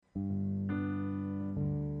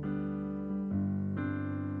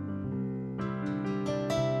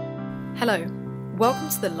Hello, welcome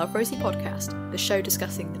to the Love Rosie podcast, the show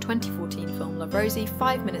discussing the 2014 film Love Rosie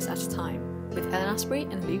 5 minutes at a time, with Elin Asprey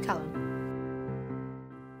and Luke Allen.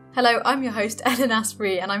 Hello, I'm your host Elin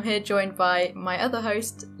Asprey, and I'm here joined by my other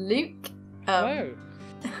host Luke. Hello.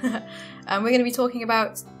 And we're going to be talking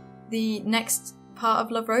about the next part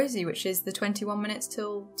of Love Rosie, which is the 21 minutes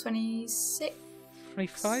till 26?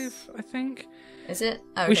 25, I think. Is it?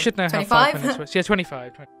 Oh, okay. We should know 25? how 5 minutes was. Yeah,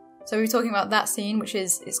 25. So we're talking about that scene, which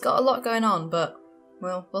is, it's got a lot going on, but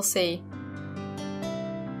we'll see.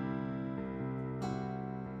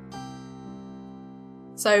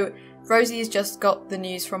 So Rosie has just got the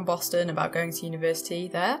news from Boston about going to university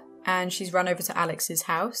there, and she's run over to Alex's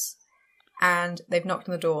house, and they've knocked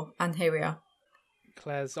on the door, and here we are.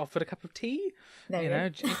 Claire's offered a cup of tea,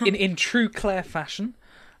 There in true Claire fashion.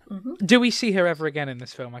 Mm-hmm. Do we see her ever again in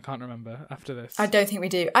this film? I can't remember after this. I don't think we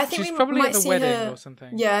do. I think she's we probably might at the see wedding her... or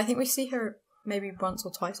something. Yeah, I think we see her maybe once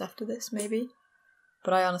or twice after this, maybe.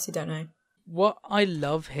 But I honestly don't know. What I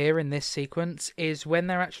love here in this sequence is when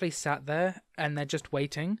they're actually sat there and they're just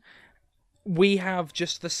waiting, we have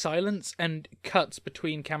just the silence and cuts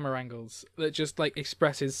between camera angles that just like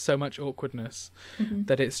expresses so much awkwardness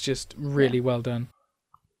that it's just really well done.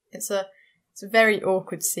 It's a very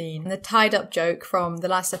awkward scene. And the tied up joke from the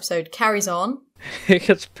last episode carries on. It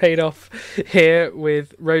gets paid off here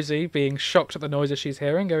with Rosie being shocked at the noises she's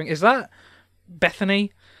hearing, going, "Is that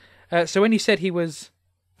Bethany?" So when you said he was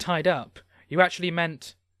tied up, you actually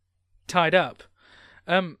meant tied up.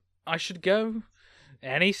 I should go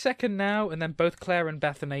any second now. And then both Claire and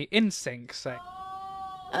Bethany in sync say,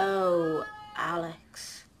 "Oh,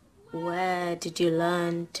 Alex, where did you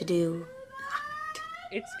learn to do?"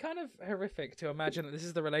 It's kind of horrific to imagine that this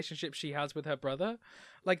is the relationship she has with her brother.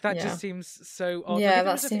 Like, that just seems so odd. Yeah, Like,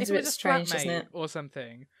 that seems a bit strange, doesn't it? Or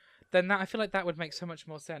something, then I feel like that would make so much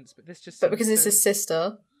more sense. But this just But because it's his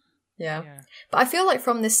sister. Yeah. But I feel like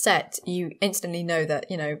from this set, you instantly know that,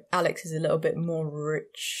 Alex is a little bit more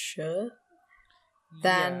richer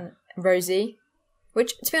than Rosie.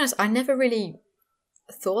 Which, to be honest, I never really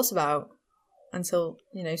thought about until,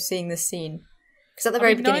 seeing this scene. Because at the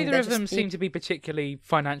very beginning, neither of them seem to be particularly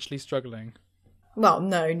financially struggling. Well,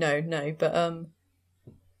 no. But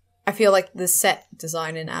I feel like the set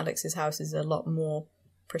design in Alex's house is a lot more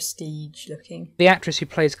prestige looking. The actress who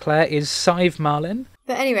plays Claire is Sive Marlin.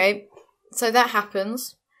 But anyway, so that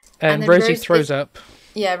happens. And Rosie throws up.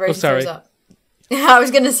 Yeah, Rosie throws up. I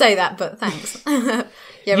was going to say that, but thanks. You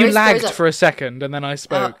Rosie lagged for a second, and then I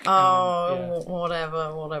spoke.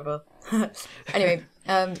 Whatever. Anyway,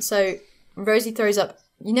 so Rosie throws up.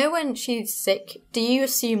 You know when she's sick, do you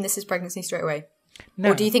assume this is pregnancy straight away?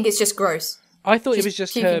 No. Or do you think it's just gross? I thought it was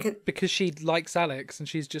just her because she likes Alex and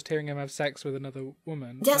she's just hearing him have sex with another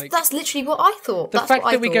woman. Yes, that's literally what I thought. The fact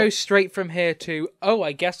that we go straight from here to,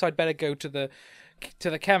 I guess I'd better go to the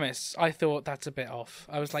chemist, I thought that's a bit off.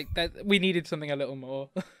 I was like, we needed something a little more.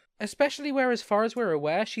 Especially where, as far as we're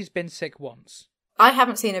aware, she's been sick once. I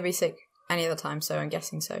haven't seen her be sick any other time, so I'm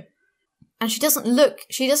guessing so. And she doesn't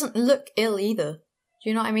look ill either. Do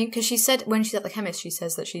you know what I mean? Because she said when she's at the chemist, she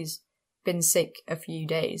says that she's been sick a few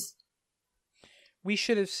days. We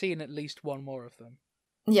should have seen at least one more of them.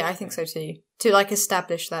 Yeah, I think so too. To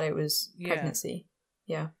establish that it was pregnancy.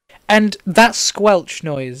 Yeah. And that squelch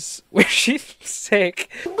noise where she's sick.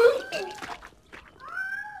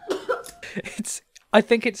 I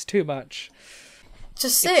think it's too much.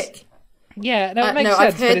 Just sick. Yeah, no, it makes sense.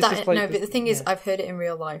 I've heard that. But the thing is, I've heard it in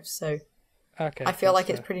real life, so okay, I feel like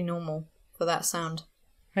it's pretty normal for that sound.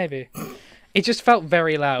 Maybe. It just felt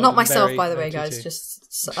very loud. Not myself, by the way, guys.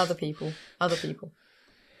 Just other people.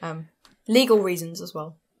 Legal reasons as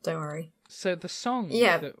well. Don't worry. So the song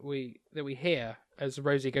that we hear as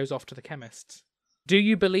Rosie goes off to the chemist's, "Do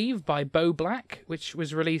You Believe" by Bo Black, which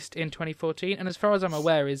was released in 2014, and as far as I'm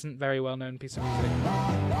aware, isn't a very well known piece of music.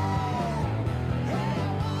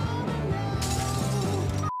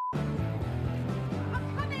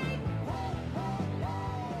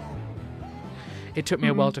 It took me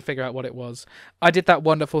a while to figure out what it was. I did that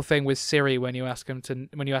wonderful thing with Siri when you ask her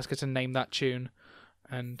to name that tune,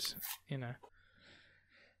 and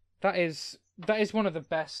that is one of the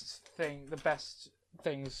best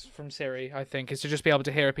things from Siri. I think is to just be able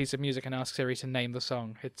to hear a piece of music and ask Siri to name the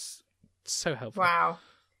song. It's so helpful. Wow,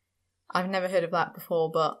 I've never heard of that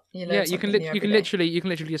before, but you can literally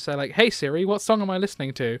just say like, "Hey Siri, what song am I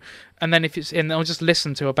listening to?" And then I'll just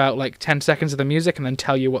listen to about like 10 seconds of the music and then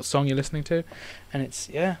tell you what song you're listening to, and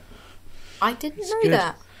I didn't know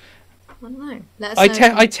that. I don't know. Let us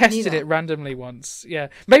know. I tested it randomly once. Yeah,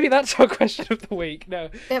 maybe that's our question of the week. No,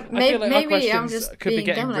 yeah, I feel like our maybe questions I'm just could be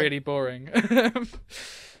getting dumb, really boring.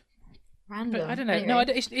 Random. But I don't know. Anyway. No,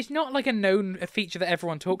 it's not like a known feature that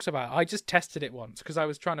everyone talks about. I just tested it once because I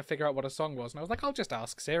was trying to figure out what a song was, and I was like, I'll just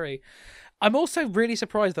ask Siri. I'm also really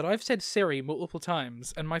surprised that I've said Siri multiple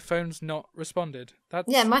times and my phone's not responded.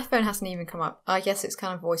 Yeah, my phone hasn't even come up. I guess it's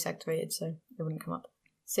kind of voice activated, so it wouldn't come up.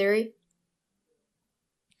 Siri?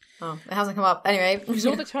 Oh, it hasn't come up. Anyway, because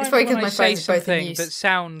all the time it's probably when because I my say phones are both in something use. that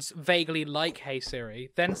sounds vaguely like "Hey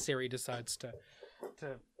Siri," then Siri decides to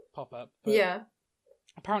pop up. But yeah.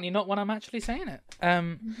 apparently not when I'm actually saying it.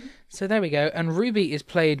 So there we go. And Ruby is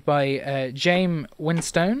played by Jaime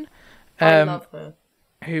Winstone. I love her.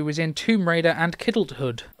 Who was in Tomb Raider and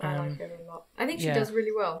Kiddledhood. I like her a lot. I think she does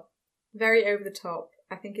really well. Very over the top.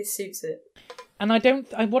 I think it suits it. And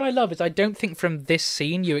what I love is I don't think from this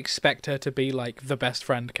scene you expect her to be like the best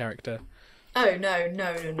friend character. Oh,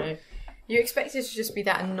 no. You expect her to just be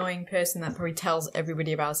that annoying person that probably tells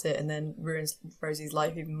everybody about it and then ruins Rosie's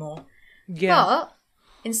life even more. Yeah. But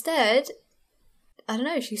instead, I don't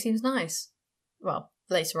know, she seems nice. Well,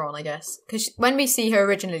 later on, I guess. Because when we see her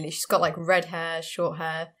originally, she's got like red hair, short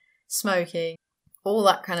hair, smoking, all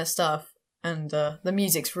that kind of stuff. And the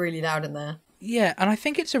music's really loud in there. Yeah, and I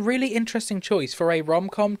think it's a really interesting choice for a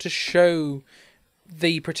rom-com to show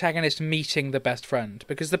the protagonist meeting the best friend.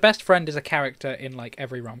 Because the best friend is a character in like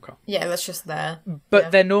every rom-com. Yeah, that's just there.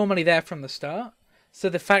 But they're normally there from the start. So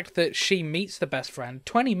the fact that she meets the best friend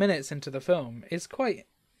 20 minutes into the film is quite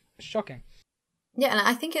shocking. Yeah, and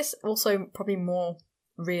I think it's also probably more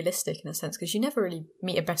realistic in a sense, because you never really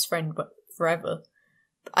meet a best friend but forever.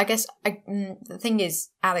 But I guess the thing is,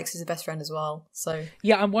 Alex is a best friend as well, so...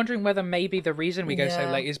 Yeah, I'm wondering whether maybe the reason we go so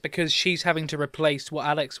late is because she's having to replace what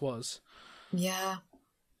Alex was. Yeah.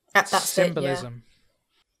 That's symbolism. Yeah.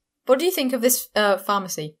 What do you think of this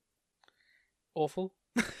pharmacy? Awful.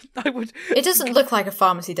 I would. It doesn't look like a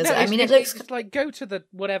pharmacy, does it? I mean, it looks like go to the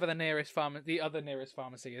other nearest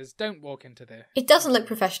pharmacy is. Don't walk into there. It doesn't look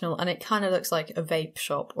professional, and it kind of looks like a vape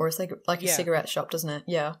shop or it's like a cigarette shop, doesn't it?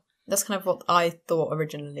 Yeah, that's kind of what I thought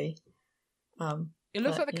originally. It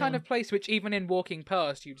looks like the kind of place which, even in walking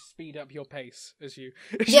past, you'd speed up your pace as you.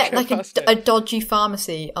 Like a dodgy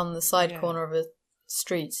pharmacy on the side corner of a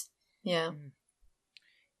street. Yeah.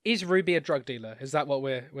 Is Ruby a drug dealer? Is that what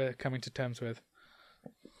we're coming to terms with?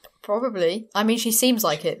 Probably. I mean, she seems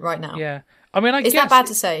like it right now. Yeah. I mean, Is that bad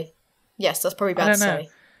to say? Yes, that's probably bad to say.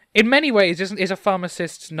 In many ways, is a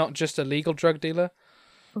pharmacist not just a legal drug dealer?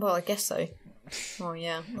 Well, I guess so. Oh,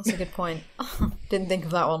 yeah, that's a good point. Didn't think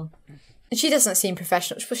of that one. She doesn't seem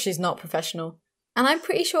professional. She's not professional. And I'm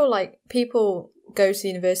pretty sure, like, people go to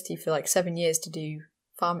university for, like, 7 years to do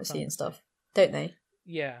pharmacy and stuff, don't they?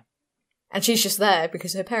 Yeah. And she's just there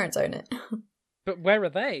because her parents own it. But where are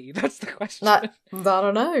they? That's the question. I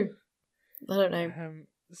don't know.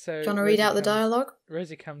 So do you want to read out the dialogue?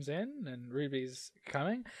 Rosie comes in and Ruby's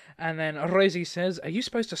coming. And then Rosie says, "Are you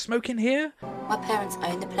supposed to smoke in here?" My parents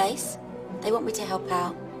own the place. They want me to help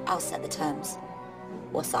out. I'll set the terms.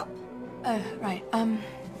 What's up? Oh, right.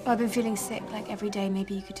 I've been feeling sick like every day.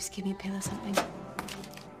 Maybe you could just give me a pill or something.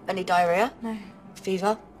 Any diarrhea? No.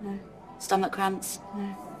 Fever? No. Stomach cramps?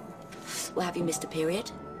 No. Well, have you missed a period?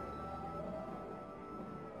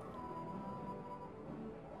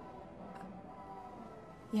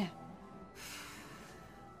 Yeah.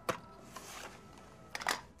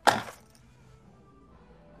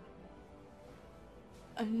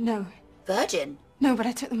 No. Virgin? No, but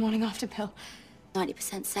I took the morning after pill.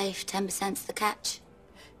 90% safe, 10%'s the catch.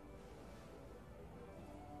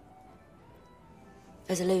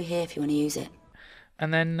 There's a loo here if you want to use it.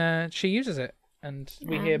 And then she uses it, and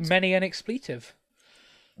we hear many an expletive.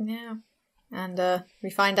 Yeah. And we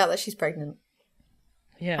find out that she's pregnant.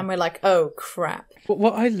 Yeah. And we're like, oh, crap. But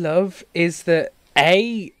what I love is that,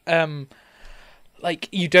 like,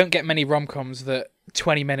 you don't get many rom-coms that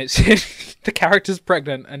 20 minutes in, the character's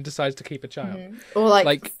pregnant and decides to keep a child. Mm-hmm. Or,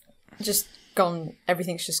 like, just gone,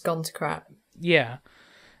 everything's just gone to crap. Yeah.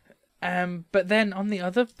 But then on the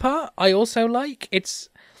other part, I also like, it's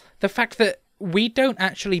the fact that we don't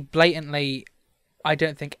actually blatantly, I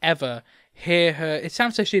don't think ever, hear her. It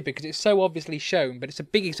sounds so stupid because it's so obviously shown, but it's a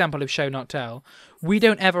big example of show not tell. We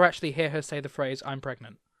don't ever actually hear her say the phrase, "I'm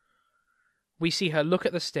pregnant." We see her look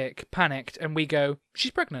at the stick, panicked, and we go,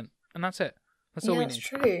 "She's pregnant," and that's it. That's all we need. That's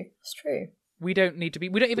true. That's true. We don't need to be.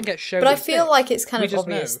 We don't even get shown. But I feel like it's kind of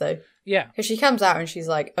obvious though. Yeah. Because she comes out and she's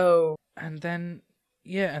like, "Oh." And then,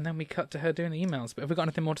 and then we cut to her doing the emails. But have we got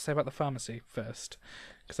anything more to say about the pharmacy first?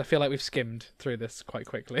 Because I feel like we've skimmed through this quite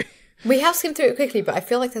quickly. We have skimmed through it quickly, but I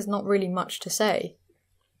feel like there's not really much to say.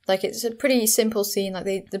 Like, it's a pretty simple scene, like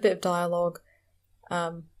the bit of dialogue.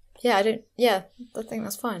 I think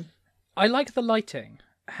that's fine. I like the lighting.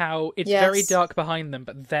 how it's Yes. very dark behind them,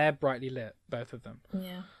 but they're brightly lit, both of them.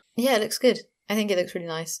 Yeah, it looks good. I think it looks really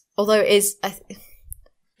nice. Although it is, I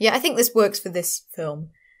think this works for this film.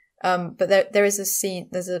 But there is a scene,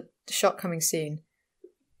 there's a shot coming soon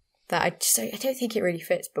that I don't think it really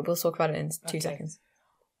fits, but we'll talk about it in 2 seconds.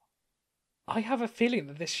 I have a feeling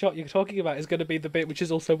that this shot you're talking about is going to be the bit which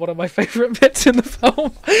is also one of my favourite bits in the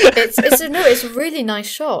film. It's a really nice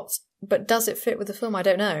shot, but does it fit with the film? I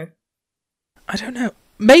don't know.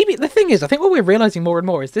 Maybe the thing is, I think what we're realising more and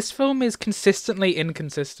more is this film is consistently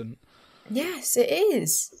inconsistent. Yes, it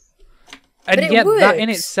is. And yet that in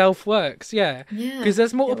itself works, yeah. Yeah. Because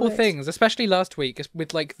there's multiple things, especially last week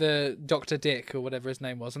with like the Dr. Dick or whatever his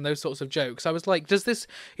name was and those sorts of jokes. I was like, is this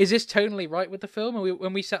tonally right with the film? And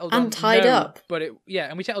when we settled on tied no, up. but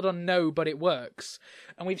we settled on no, but it works.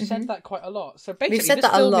 And we've said that quite a lot. So basically We've said this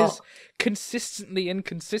that a film lot. is consistently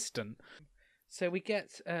inconsistent. So we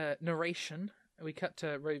get narration. We cut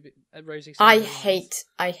to Rosie. I hate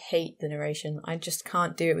the narration. I just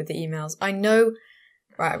can't do it with the emails. I know.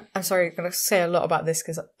 Right, I'm sorry, I'm going to say a lot about this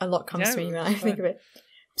because a lot comes to me when I think of it.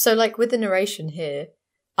 So, like, with the narration here,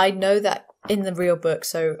 I know that in the real book,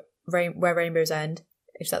 so Where Rainbows End,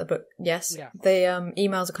 is that the book? Yes. Yeah. The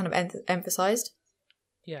emails are kind of emphasised.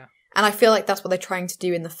 Yeah. And I feel like that's what they're trying to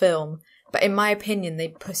do in the film. But in my opinion, they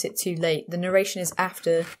put it too late. The narration is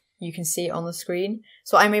after you can see it on the screen.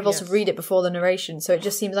 So I'm able to read it before the narration. So it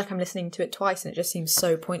just seems like I'm listening to it twice and it just seems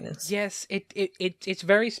so pointless. Yes, it's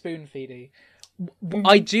very spoon-feedy.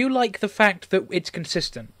 I do like the fact that it's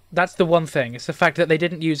consistent. That's the one thing. It's the fact that they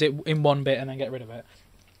didn't use it in one bit and then get rid of it.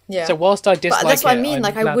 Yeah. So whilst I dislike it, but that's what I mean.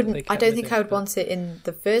 Like, I don't think I would but want it in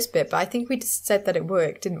the first bit, but I think we just said that it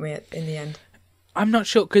worked, didn't we? In the end, I'm not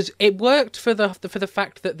sure because it worked for the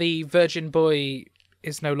fact that the Virgin Boy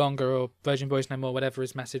is no longer, or Virgin Boy is no more, whatever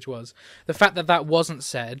his message was. The fact that wasn't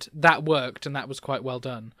said, that worked, and that was quite well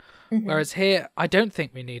done. Mm-hmm. Whereas here, I don't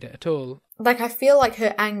think we need it at all. Like, I feel like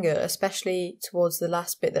her anger, especially towards the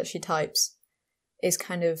last bit that she types, is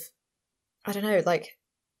kind of, I don't know, like,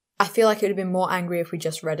 I feel like it would have been more angry if we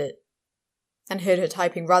just read it and heard her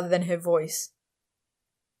typing rather than her voice.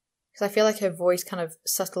 Because I feel like her voice kind of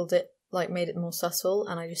subtled it, like made it more subtle,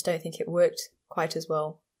 and I just don't think it worked quite as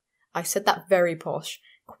well. I said that very posh,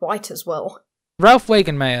 quite as well. Ralph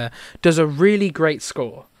Wagenmayer does a really great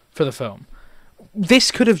score for the film. This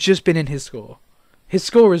could have just been in his score. His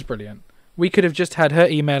score is brilliant. We could have just had her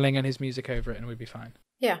emailing and his music over it and we'd be fine.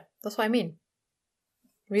 Yeah, that's what I mean.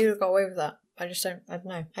 We would have got away with that. I don't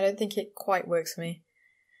know. I don't think it quite works for me.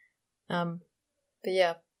 But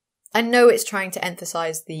yeah. I know it's trying to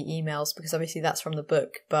emphasise the emails because obviously that's from the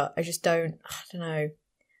book, but I don't know.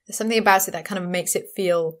 There's something about it that kind of makes it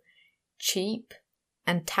feel cheap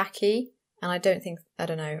and tacky, and I don't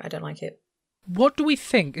like it. What do we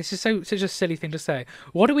think? This is such a silly thing to say.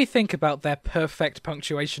 What do we think about their perfect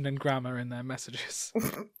punctuation and grammar in their messages?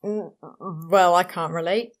 Well, I can't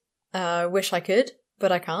relate. Wish I could,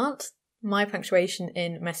 but I can't. My punctuation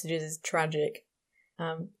in messages is tragic.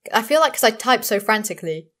 I feel like because I type so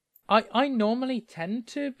frantically. I normally tend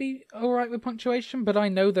to be alright with punctuation, but I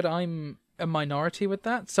know that I'm a minority with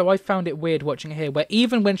that, so I found it weird watching her here, where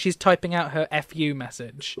even when she's typing out her FU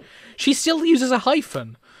message, she still uses a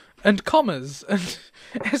hyphen and commas and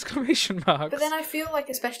exclamation marks. But then I feel like,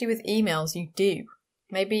 especially with emails, you do.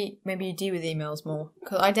 Maybe you do with emails more,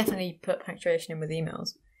 because I definitely put punctuation in with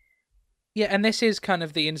emails. Yeah, and this is kind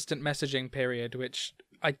of the instant messaging period, which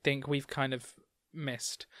I think we've kind of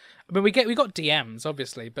missed. I mean, we got DMs,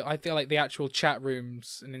 obviously, but I feel like the actual chat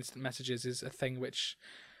rooms and instant messages is a thing which...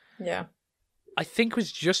 Yeah. I think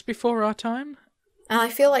was just before our time. And I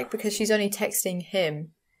feel like because she's only texting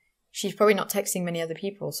him, she's probably not texting many other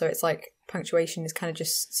people, so it's like punctuation is kind of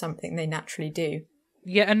just something they naturally do.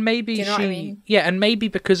 Yeah, and maybe do you know what I mean? Yeah, and maybe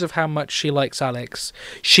because of how much she likes Alex,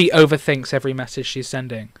 she overthinks every message she's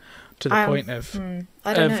sending to the point of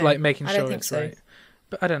like making sure it's right.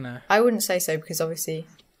 But I don't know. I wouldn't say so because obviously,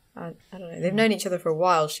 I don't know. They've known each other for a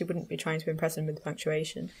while. She wouldn't be trying to impress him with the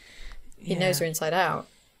punctuation. He knows her inside out.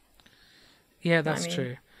 Yeah, that's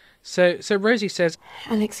true. So Rosie says,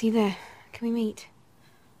 Alex, are you there? Can we meet?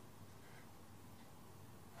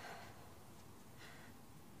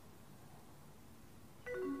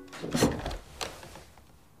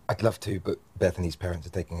 I'd love to, but Bethany's parents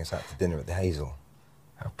are taking us out to dinner at the Hazel.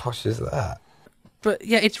 How posh is that? But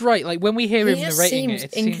yeah, it's right. Like when we hear him narrating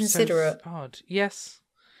it inconsiderate. seems so odd. Yes.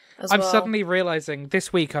 I'm suddenly realising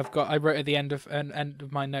this week I wrote at the end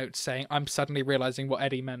of my notes saying I'm suddenly realising what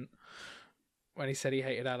Eddie meant when he said he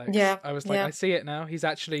hated Alex. Yeah. I was like, I see it now. He's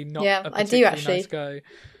actually not a particularly I do actually. nice guy.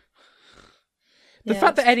 The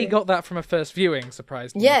fact that Eddie got that from a first viewing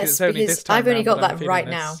surprised me. Yes, it's only because this time I've only round got that I'm that right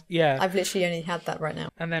feeling now. this. Yeah. I've literally only had that right now.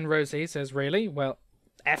 And then Rosie says, really? Well,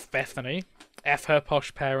 F Bethany, F her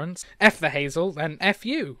posh parents, F the Hazel, and F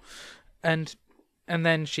you. And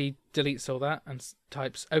then she deletes all that and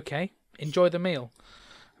types, okay, enjoy the meal.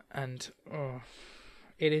 And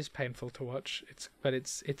it is painful to watch.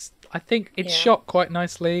 I think it's shot quite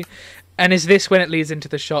nicely. And is this when it leads into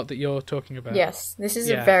the shot that you're talking about? Yes, this is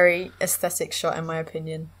a very aesthetic shot in my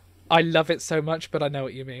opinion. I love it so much, but I know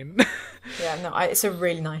what you mean. It's a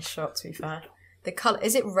really nice shot, to be fair. The colour,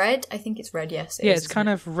 is it red? I think it's red, yes. It's kind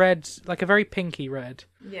of red, like a very pinky red.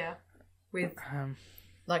 Yeah, with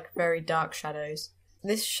like very dark shadows.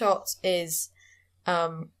 This shot is,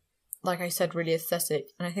 like I said, really aesthetic,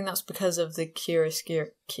 and I think that's because of the chiaroscuro.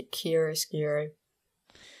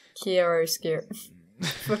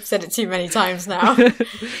 I've said it too many times now.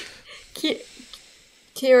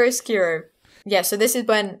 Chiaroscuro. Yeah, so this is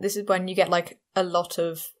when you get like a lot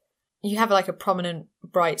of, you have like a prominent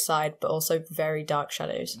bright side, but also very dark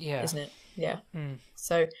shadows. Yeah, isn't it? Yeah. Mm.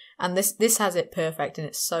 So, and this has it perfect, and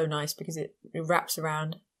it's so nice because it wraps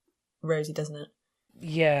around Rosie, doesn't it?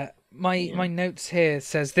 Yeah. My notes here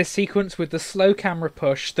says this sequence with the slow camera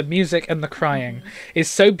push, the music and the crying is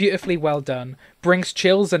so beautifully well done, brings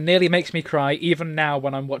chills and nearly makes me cry even now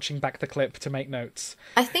when I'm watching back the clip to make notes.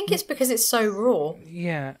 I think it's because it's so raw.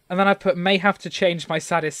 Yeah. And then I put may have to change my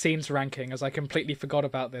saddest scenes ranking as I completely forgot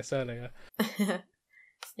about this earlier.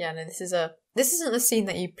 Yeah, no, this isn't a scene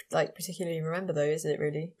that you like particularly remember though, is it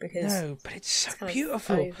really? Because no, but it's so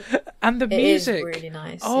beautiful. And the music is really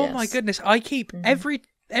nice. Oh my goodness. I keep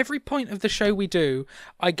every point of the show we do,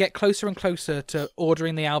 I get closer and closer to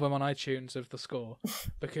ordering the album on iTunes of the score.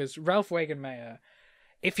 Because Ralph Wagon-Mayer,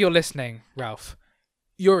 if you're listening, Ralph,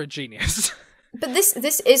 you're a genius. But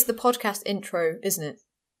this is the podcast intro, isn't it?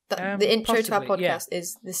 The intro to our podcast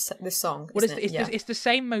is this song. It's the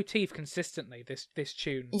same motif consistently, this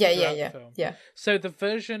tune. Yeah. So the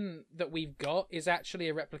version that we've got is actually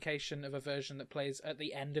a replication of a version that plays at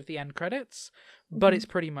the end of the end credits, but it's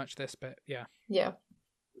pretty much this bit, yeah. Yeah.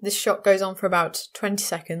 This shot goes on for about 20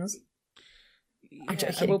 seconds. I'm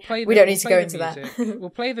joking. We don't need to go into that. We'll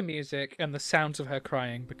play the music and the sounds of her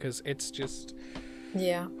crying because it's just...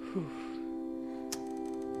 Yeah.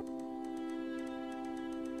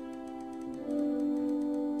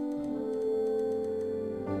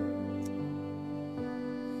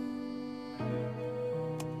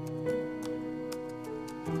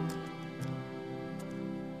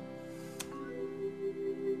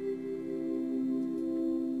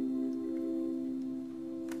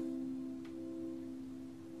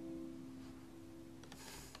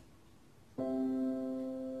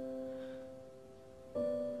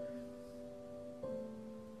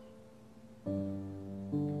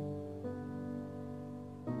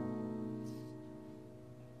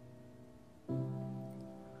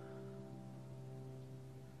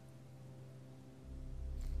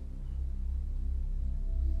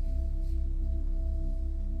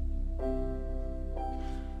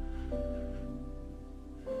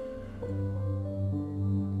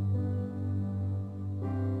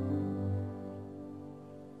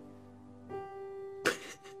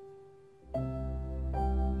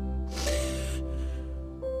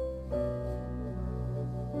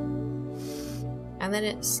 And then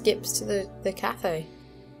it skips to the cafe.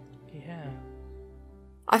 Yeah.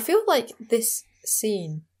 I feel like this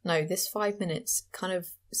 5 minutes kind of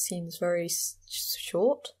seems very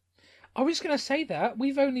short. I was going to say that.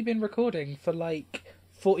 We've only been recording for like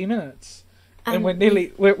 40 minutes. And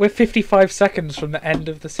we're 55 seconds from the end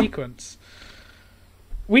of the sequence.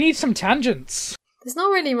 We need some tangents. There's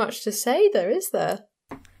not really much to say though, is there?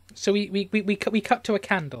 So we cut to a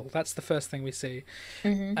candle. That's the first thing we see,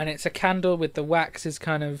 and it's a candle with the wax is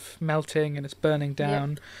kind of melting and it's burning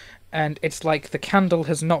down, and it's like the candle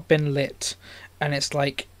has not been lit, and it's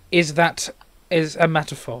like is a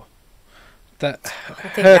metaphor that I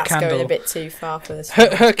think that's going a bit too far for this.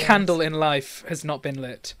 Her candle in life has not been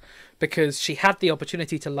lit because she had the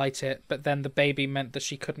opportunity to light it, but then the baby meant that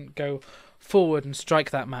she couldn't go forward and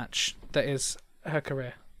strike that match that is her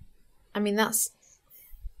career. I mean that's.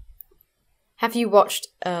 Have you watched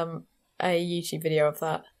a YouTube video of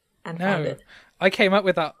that and found it? I came up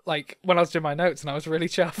with that like when I was doing my notes, and I was really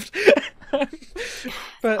chuffed.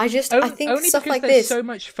 But I think only stuff because like there's this. so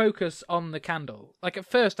much focus on the candle. Like at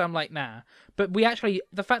first, I'm like, nah, but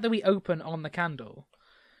the fact that we open on the candle.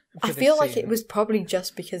 I feel like it was probably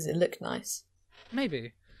just because it looked nice.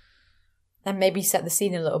 Maybe. And maybe set the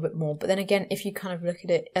scene a little bit more. But then again, if you kind of look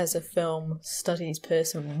at it as a film studies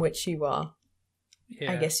person, which you are.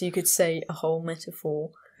 Yeah. I guess you could say a whole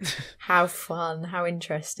metaphor How fun. How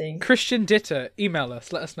interesting. Christian Ditter, email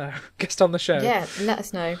us. Let us know. Guest on the show. Yeah, let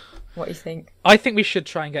us know what you think. I think we should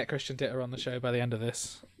try and get Christian Ditter on the show by the end of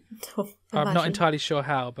this. I'm not entirely sure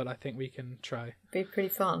how, but I think we can try. Be pretty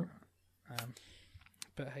fun.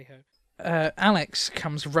 But hey ho. Alex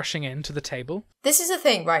comes rushing in to the table. This is the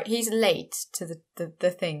thing, right? He's late to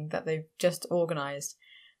the thing that they've just organised.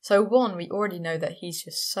 So one, we already know that he's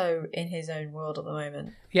just so in his own world at the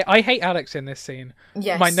moment. Yeah, I hate Alex in this scene.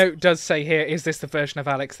 Yes. My note does say here, is this the version of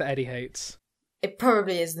Alex that Eddie hates? It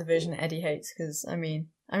probably is the version that Eddie hates, because, I mean,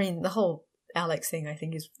 the whole Alex thing, I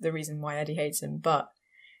think, is the reason why Eddie hates him, but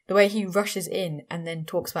the way he rushes in and then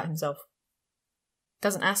talks about himself.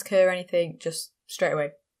 Doesn't ask her anything, just straight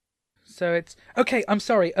away. So it's, okay, I'm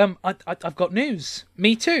sorry, I've got news.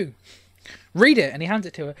 Me too. Read it, and he hands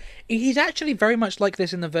it to her. He's actually very much like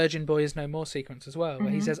this in the Virgin Boys No More sequence as well,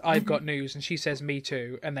 where he says, I've got news, and she says, me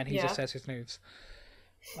too, and then he just says his news.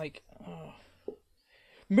 Like, oh.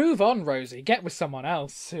 Move on, Rosie. Get with someone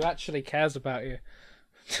else who actually cares about you.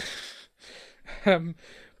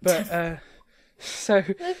 So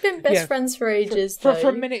They've been best friends for ages,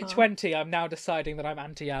 From minute 20, I'm now deciding that I'm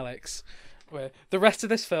anti-Alex. Where the rest of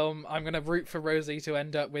this film, I'm going to root for Rosie to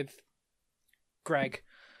end up with Greg.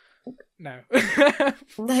 No.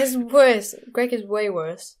 That's worse. Greg is way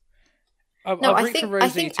worse. I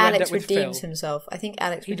think Alex redeems himself. I think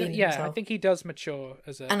Alex redeems himself. Yeah, I think he does mature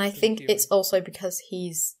as a. And I think it's also because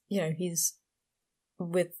he's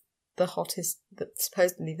with the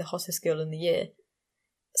supposedly the hottest girl in the year.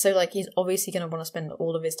 So, like, he's obviously going to want to spend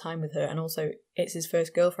all of his time with her, and also it's his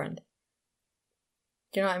first girlfriend.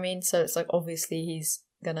 Do you know what I mean? So it's like, obviously he's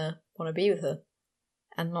going to want to be with her,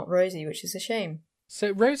 and not Rosie, which is a shame.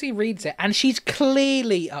 So Rosie reads it, and she's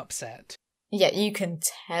clearly upset. Yeah, you can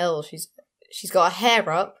tell she's got her hair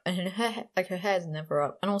up, and her hair's never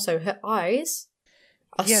up, and also her eyes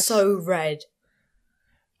are so red.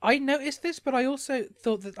 I noticed this, but I also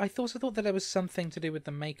thought that there was something to do with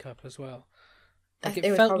the makeup as well. Like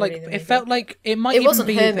it felt like it might. It wasn't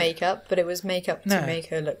be her makeup, but it was makeup to make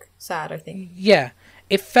her look sad, I think. Yeah,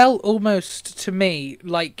 it felt almost to me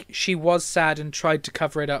like she was sad and tried to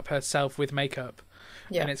cover it up herself with makeup.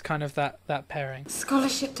 Yeah, and it's kind of that pairing.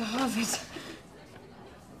 Scholarship to Harvard.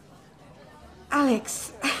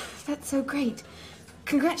 Alex, that's so great.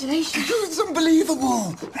 Congratulations. It's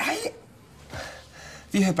unbelievable, right?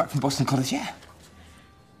 Have you heard back from Boston College yet?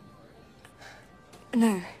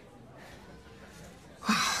 No.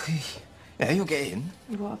 Yeah, you'll get in.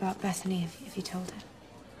 What about Bethany, if you told her?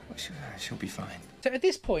 Well, she'll be fine. So at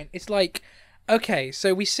this point, it's like, okay,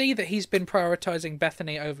 so we see that he's been prioritising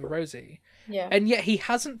Bethany over Rosie. Yeah. And yet he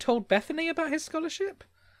hasn't told Bethany about his scholarship?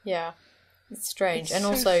 Yeah. It's strange. It's and so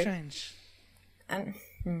also strange. And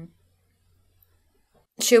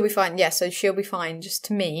she'll be fine. Yeah, so she'll be fine. Just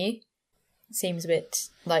to me, it seems a bit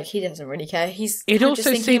like he doesn't really care. It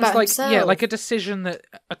also seems like himself. like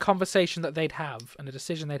a conversation that they'd have, and a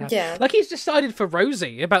decision they'd have. Yeah. Like he's decided for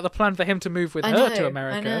Rosie about the plan for him to move with her to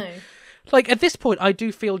America. I know. Like at this point, I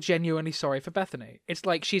do feel genuinely sorry for Bethany. It's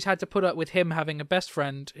like she's had to put up with him having a best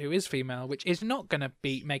friend who is female, which is not going to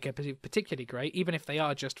make her particularly great, even if they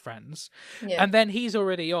are just friends. Yeah. And then he's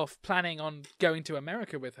already off planning on going to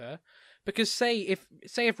America with her. Because say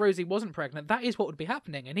if Rosie wasn't pregnant, that is what would be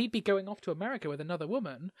happening, and he'd be going off to America with another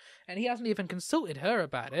woman, and he hasn't even consulted her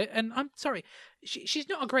about it. And I'm sorry, she's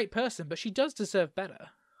not a great person, but she does deserve better.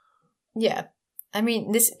 Yeah, I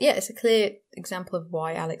mean it's a clear example of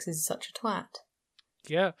why Alex is such a twat.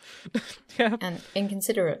 Yeah, yeah, and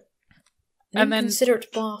inconsiderate, and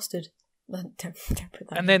inconsiderate bastard. Don't put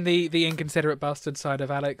that. And then the inconsiderate bastard side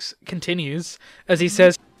of Alex continues as he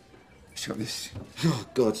says. She's got this. Oh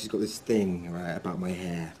God, she's got this thing right about my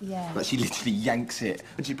hair. Yeah. Like she literally yanks it,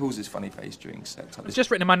 and she pulls this funny face during sex. It's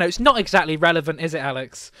just written in my notes. Not exactly relevant, is it,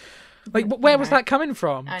 Alex? Like, where was that coming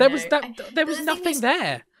from? There was nothing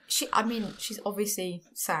there. She's obviously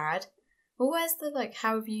sad. But where's the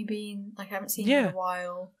how have you been? Like, I haven't seen you in a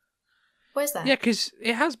while. Where's that? Yeah, because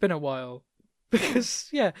it has been a while. Because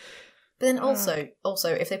But then also,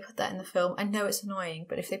 if they put that in the film, I know it's annoying,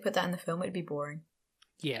 but if they put that in the film, it'd be boring.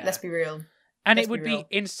 Yeah. Let's be real. And it would be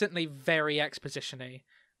instantly very exposition-y.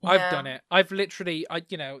 Yeah. I've done it. I've literally,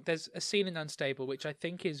 there's a scene in Unstable, which I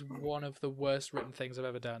think is one of the worst written things I've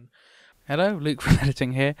ever done. Hello, Luke from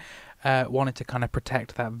editing here. Wanted to kind of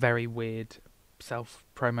protect that very weird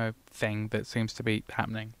self-promo thing that seems to be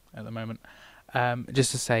happening at the moment.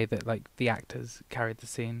 Just to say that, the actors carried the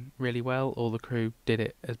scene really well. All the crew did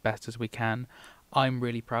it as best as we can. I'm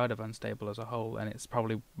really proud of Unstable as a whole, and it's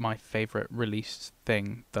probably my favourite released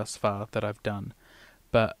thing thus far that I've done.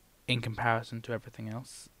 But in comparison to everything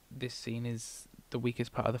else, this scene is the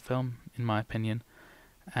weakest part of the film, in my opinion,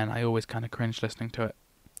 and I always kind of cringe listening to it.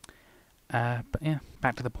 But yeah,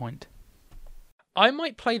 back to the point. I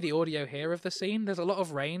might play the audio here of the scene. There's a lot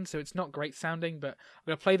of rain, so it's not great sounding, but I'm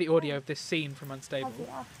going to play the audio of this scene from Unstable.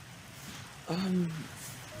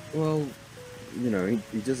 Well, you know,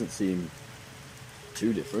 he doesn't seem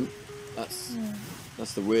too different. That's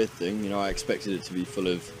the weird thing. You know, I expected it to be full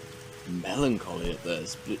of melancholy at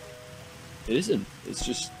first, but it isn't. It's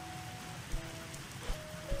just...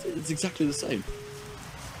 It's exactly the same.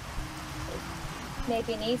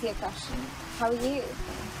 Maybe an easier question. How are you?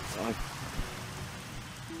 I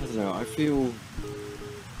don't know, I feel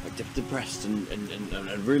like depressed and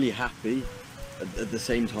really happy at the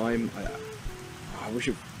same time. I wish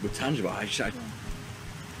it were tangible. I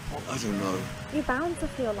don't know. You're bound to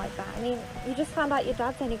feel like that. I mean, you just found out your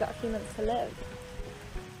dad's only got a few months to live.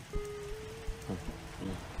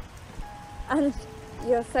 And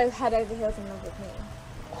you're so head over heels in love with me.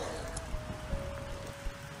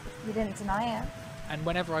 You didn't deny it. And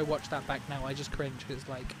whenever I watch that back now, I just cringe. It's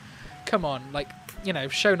like, come on, like, you know,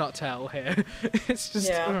 show not tell here. It's just...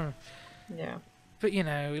 Yeah. But, you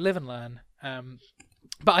know, we live and learn.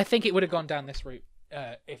 But I think it would have gone down this route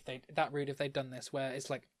if they'd done this, where it's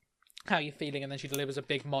like, how are you feeling? And then she delivers a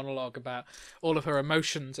big monologue about all of her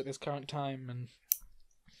emotions at this current time. And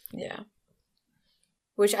yeah.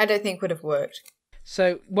 Which I don't think would have worked.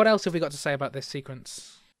 So, what else have we got to say about this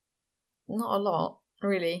sequence? Not a lot,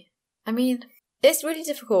 really. I mean, it's really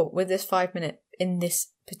difficult with this 5 minute in this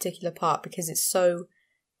particular part because it's so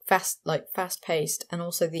fast paced, and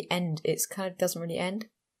also the end, it's kind of doesn't really end.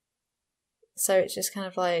 So it's just kind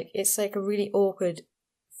of like, it's like a really awkward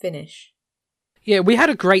finish. Yeah, we had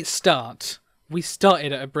a great start. We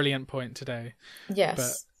started at a brilliant point today. Yes.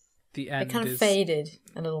 But the end it kind of faded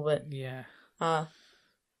a little bit. Yeah.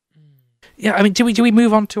 Yeah, I mean, do we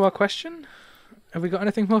move on to our question? Have we got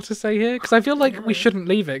anything more to say here? Because I feel like we shouldn't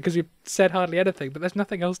leave it because we've said hardly anything, but there's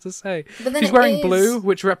nothing else to say. She's wearing blue,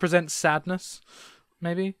 which represents sadness,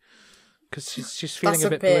 maybe, because she's feeling a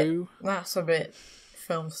bit blue. That's a bit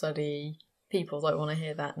film study. People don't want to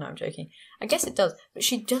hear that. No, I'm joking. I guess it does, but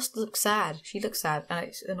she just looks sad. She looks sad, and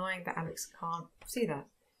it's annoying that Alex can't see that.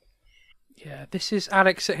 Yeah, this is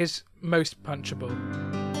Alex at his most punchable.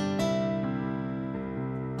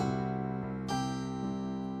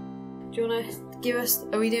 Do you want to give us...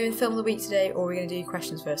 Are we doing Film of the Week today, or are we going to do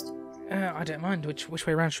questions first? I don't mind. Which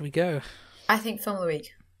way around should we go? I think Film of the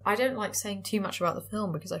Week. I don't like saying too much about the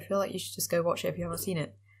film, because I feel like you should just go watch it if you haven't seen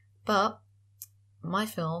it. But my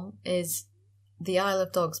film is The Isle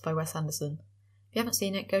of Dogs by Wes Anderson. If you haven't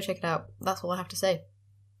seen it, go check it out. That's all I have to say.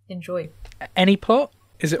 Enjoy. Any plot?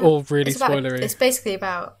 Is it all really spoilery? It's basically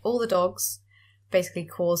about all the dogs basically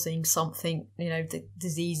causing something, you know, the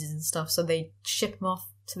diseases and stuff, so they ship them off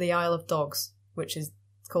to the Isle of Dogs, which is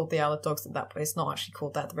called the Isle of Dogs at that point. It's not actually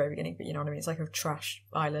called that at the very beginning, but you know what I mean? It's like a trash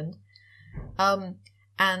island.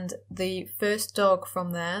 And the first dog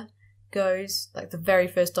from there goes, like the very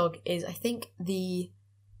first dog is, I think, the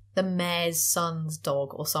mayor's son's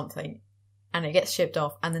dog or something, and it gets shipped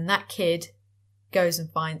off, and then that kid goes and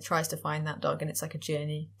tries to find that dog, and it's like a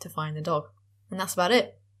journey to find the dog, and that's about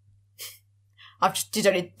it.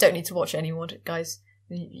 You don't need to watch it anymore, guys.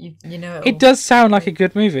 You know it does sound like a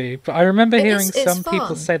good movie, but I remember hearing some fun.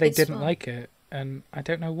 people say they It's didn't fun. like it, and I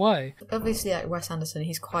don't know why. Obviously, like Wes Anderson,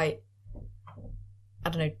 he's quite, I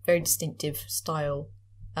don't know, very distinctive style,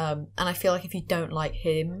 and I feel like if you don't like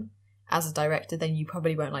him as a director, then you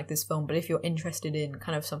probably won't like this film. But if you're interested in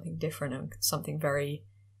kind of something different and something very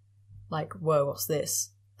like, whoa, what's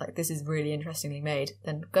this? Like, this is really interestingly made,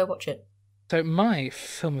 then go watch it. So my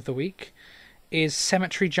film of the week is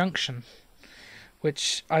Cemetery Junction,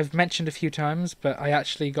 which I've mentioned a few times, but I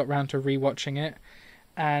actually got round to rewatching it,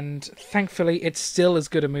 and thankfully it's still as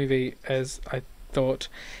good a movie as I thought.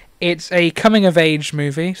 It's a coming-of-age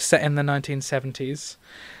movie set in the 1970s,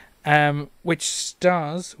 which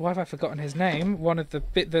stars... Why have I forgotten his name? One of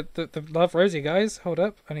the Love Rosie guys. Hold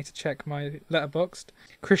up, I need to check my letterboxd.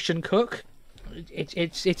 Christian Cook.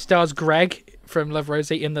 It stars Greg from Love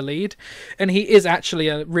Rosie in the lead, and he is actually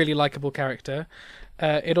a really likeable character.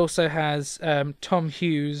 It also has Tom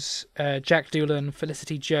Hughes, Jack Doolan,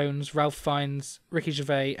 Felicity Jones, Ralph Fiennes, Ricky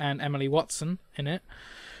Gervais, and Emily Watson in it,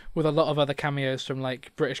 with a lot of other cameos from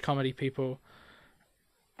like British comedy people.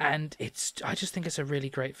 And I just think it's a really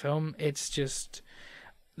great film. It's just,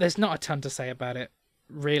 there's not a ton to say about it,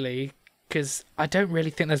 really, because I don't really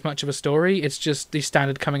think there's much of a story. It's just the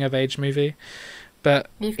standard coming of age movie, but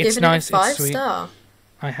You've it's given nice. it a 5 it's sweet. star.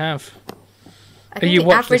 I have. I think you the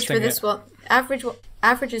watched average this for thing this yet? one,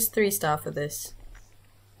 average is 3 star for this.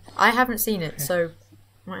 I haven't seen it, so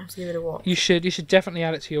Might have to give it a watch. You should definitely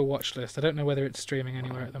add it to your watch list. I don't know whether it's streaming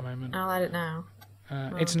anywhere at the moment. I'll add it now.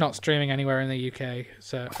 It's not streaming anywhere in the UK,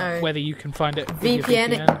 so whether you can find it with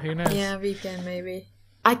VPN, your VPN, who knows? Yeah, VPN maybe.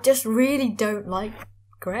 I just really don't like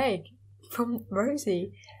Greg from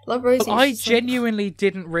Rosie. Love Rosie. I genuinely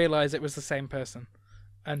didn't realise it was the same person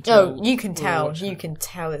until. Oh, you can tell. You can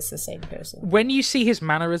tell it's the same person. When you see his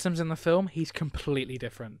mannerisms in the film, he's completely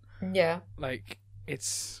different. Yeah. Like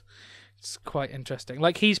it's quite interesting.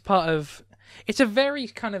 Like he's part of. It's a very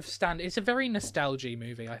kind of It's a very nostalgia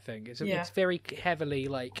movie. I think it's very heavily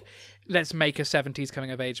like, let's make a 70s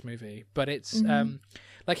coming of age movie. But it's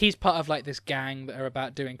like he's part of like this gang that are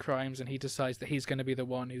about doing crimes, and he decides that he's going to be the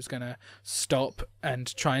one who's going to stop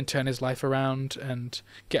and try and turn his life around and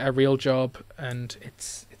get a real job. And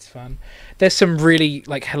it's fun. There's some really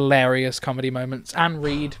like hilarious comedy moments. Anne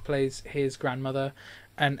Reid plays his grandmother,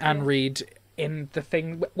 and Anne Reid. In the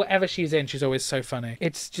thing, whatever she's in, she's always so funny.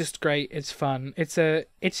 It's just great. It's fun. It's a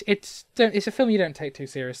film you don't take too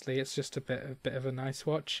seriously. It's just a bit of a nice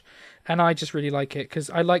watch, and I just really like it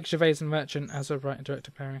because I like Gervais and Merchant as a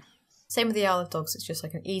writer-director pairing. Same with the Isle of Dogs. It's just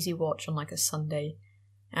like an easy watch on like a Sunday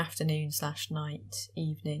afternoon / night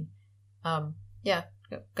evening. Yeah,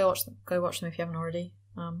 go watch them. Go watch them if you haven't already.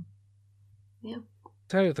 Yeah.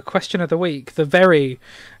 So the question of the week, the very,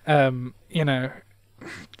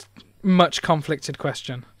 much conflicted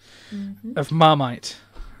question of Marmite.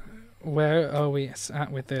 Where are we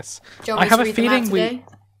at with this? I have a feeling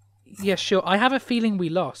Yeah, sure. I have a feeling we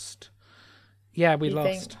lost. Yeah, we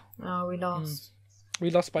lost. Oh, we lost. We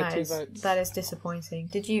lost by 2 votes. That is disappointing.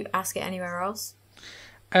 Did you ask it anywhere else?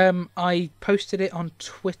 I posted it on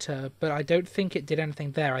Twitter, but I don't think it did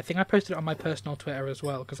anything there. I think I posted it on my personal Twitter as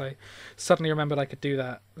well, because I suddenly remembered I could do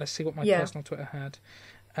that. Let's see what my personal Twitter had.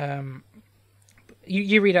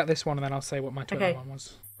 You read out this one and then I'll say what my Twitter one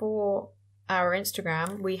was. For our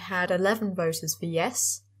Instagram, we had 11 voters for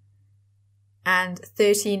yes and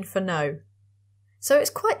 13 for no. So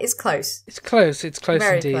it's close. It's close. It's close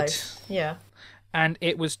Very indeed. Close. Yeah. And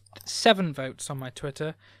it was 7 votes on my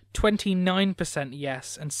Twitter, 29%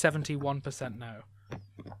 yes and 71% no.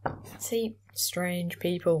 See, strange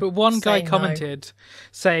people. But one guy commented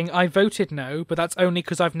saying, I voted no, but that's only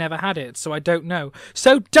because I've never had it, so I don't know.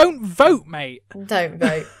 So don't vote, mate. Don't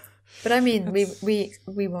vote. But I mean,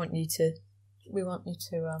 we want you to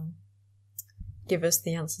give us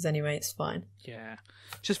the answers anyway. It's fine. Yeah,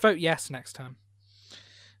 just vote yes next time.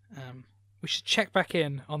 We should check back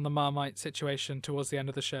in on the Marmite situation towards the end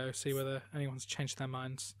of the show, see whether anyone's changed their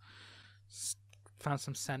minds, found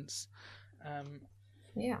some sense.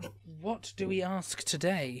 Yeah. What do we ask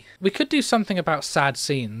today? We could do something about sad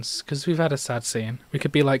scenes, because we've had a sad scene. We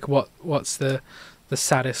could be like, what's the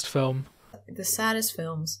saddest film? The saddest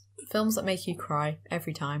films. Films that make you cry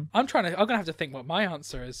every time. I'm gonna have to think what my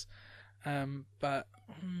answer is. But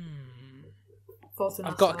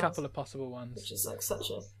I've got a couple of possible ones. Which is like such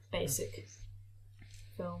a basic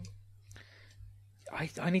film.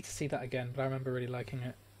 I need to see that again, but I remember really liking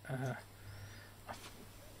it.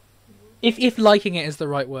 If liking it is the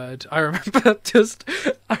right word, I remember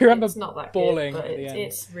it's not that bawling good, but at the end.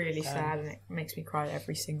 It's really sad and it makes me cry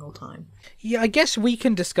every single time. Yeah, I guess we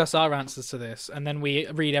can discuss our answers to this, and then we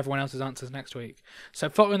read everyone else's answers next week. So,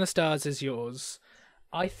 Fault in the Stars is yours.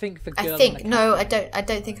 I think the girl. I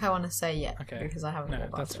don't think I want to say yet. Okay, because I haven't. No,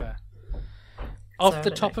 that's fair. Off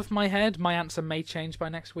the top of my head, my answer may change by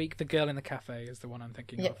next week. The Girl in the Cafe is the one I'm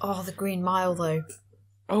thinking of. Oh, The Green Mile though.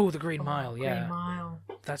 Oh, The Green Mile, yeah. Green Mile.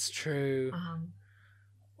 That's true.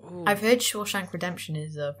 I've heard Shawshank Redemption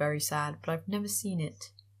is very sad, but I've never seen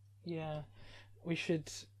it. Yeah, we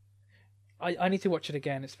should. I need to watch it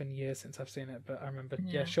again. It's been years since I've seen it, but I remember.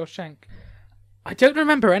 Yeah, Shawshank. I don't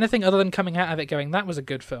remember anything other than coming out of it going, that was a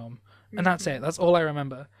good film. And that's it. That's all I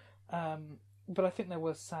remember. But I think there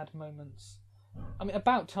were sad moments. I mean,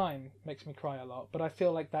 About Time makes me cry a lot, but I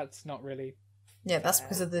feel like that's not really... Yeah, that's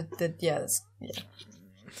because of the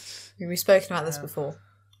We've spoken about this before.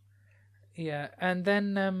 Yeah, and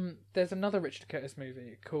then there's another Richard Curtis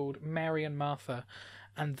movie called Mary and Martha,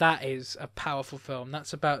 and that is a powerful film.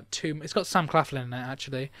 That's about it's got Sam Claflin in it,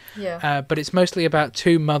 actually. Yeah. But it's mostly about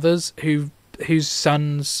two mothers whose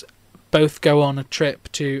sons both go on a trip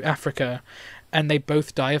to Africa, and they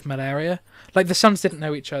both die of malaria. Like, the sons didn't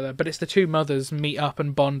know each other, but it's the two mothers meet up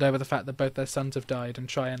and bond over the fact that both their sons have died and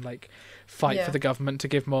try and, like, fight for the government to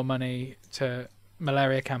give more money to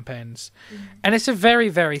malaria campaigns. And it's a very,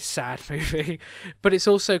 very sad movie, but it's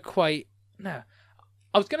also quite... No.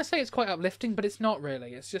 I was going to say it's quite uplifting, but it's not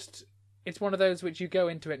really. It's one of those which you go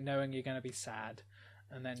into it knowing you're going to be sad,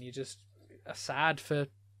 and then you just are sad for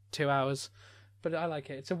 2 hours. But I like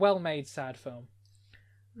it. It's a well-made sad film.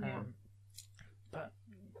 Yeah. But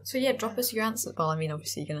so yeah, drop us your answers. Well, I mean,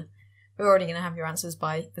 obviously we're already gonna have your answers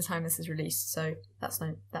by the time this is released, so that's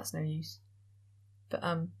no use. But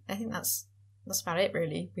I think that's about it,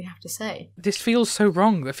 really. We have to say this feels so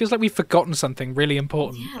wrong. It feels like we've forgotten something really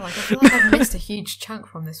important. Yeah, like I feel like I've missed a huge chunk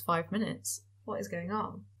from this 5 minutes. What is going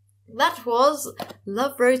on? That was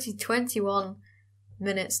Love Rosie 21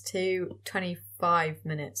 minutes to 25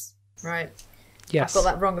 minutes, right? Yes, I've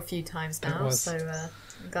got that wrong a few times now, so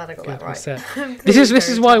I'm glad I got that right. This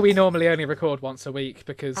is why we normally only record once a week,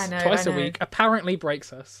 because twice a week apparently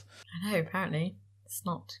breaks us. I know, apparently it's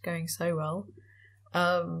not going so well.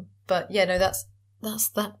 But yeah, no, that's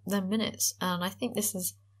them minutes, and I think this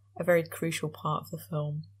is a very crucial part of the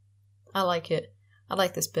film. I like it. I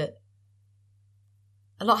like this bit.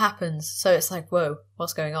 A lot happens, so it's like, whoa,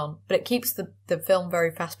 what's going on? But it keeps the film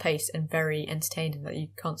very fast paced and very entertaining, that you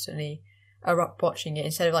constantly are up watching it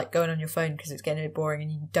instead of like going on your phone because it's getting a bit boring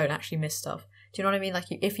and you don't actually miss stuff. Do you know what I mean? Like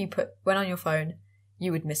if you went on your phone,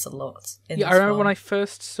 you would miss a lot. I remember when I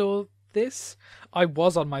first saw this, I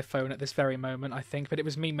was on my phone at this very moment, I think, but it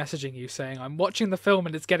was me messaging you saying I'm watching the film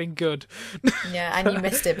and it's getting good. Yeah, and you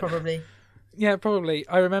missed it probably. Yeah, probably.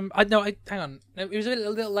 I remember. Hang on. It was a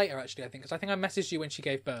little later actually, I think, because I think I messaged you when she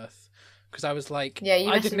gave birth, because I was like,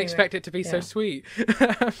 I didn't expect it to be so sweet.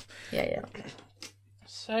 Yeah.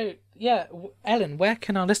 So yeah, Ellen, where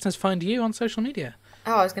can our listeners find you on social media?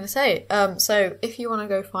 Oh, I was going to say, so if you want to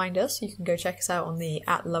go find us, you can go check us out on the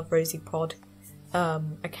 @LoveRosiePod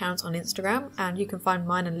account on Instagram, and you can find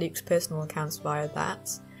mine and Luke's personal accounts via that.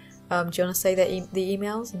 Do you want to say the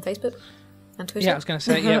emails and Facebook and Twitter? Yeah, I was going to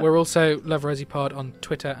say, we're also Love Rosie Pod on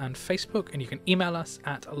Twitter and Facebook, and you can email us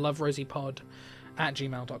at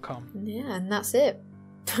loverosiepod@gmail.com. Yeah, and that's it.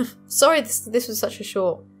 Sorry, this was such a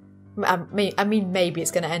short. I mean, maybe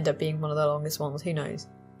it's going to end up being one of the longest ones. Who knows?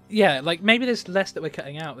 Yeah, like maybe there's less that we're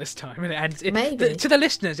cutting out this time, and it ends. Maybe to the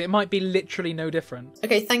listeners, it might be literally no different.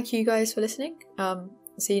 Okay, thank you guys for listening.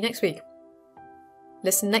 See you next week.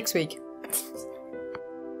 Listen next week.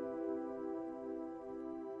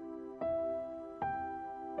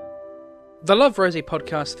 The Love Rosie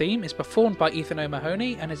podcast theme is performed by Ethan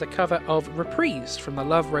O'Mahony and is a cover of Reprise from the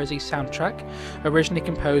Love Rosie soundtrack, originally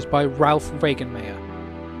composed by Ralph Reaganmayer.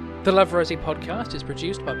 The Love Rosie podcast is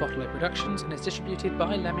produced by Bottle Productions and is distributed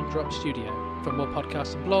by Lemon Drop Studio. For more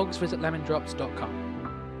podcasts and blogs, visit lemondrops.com.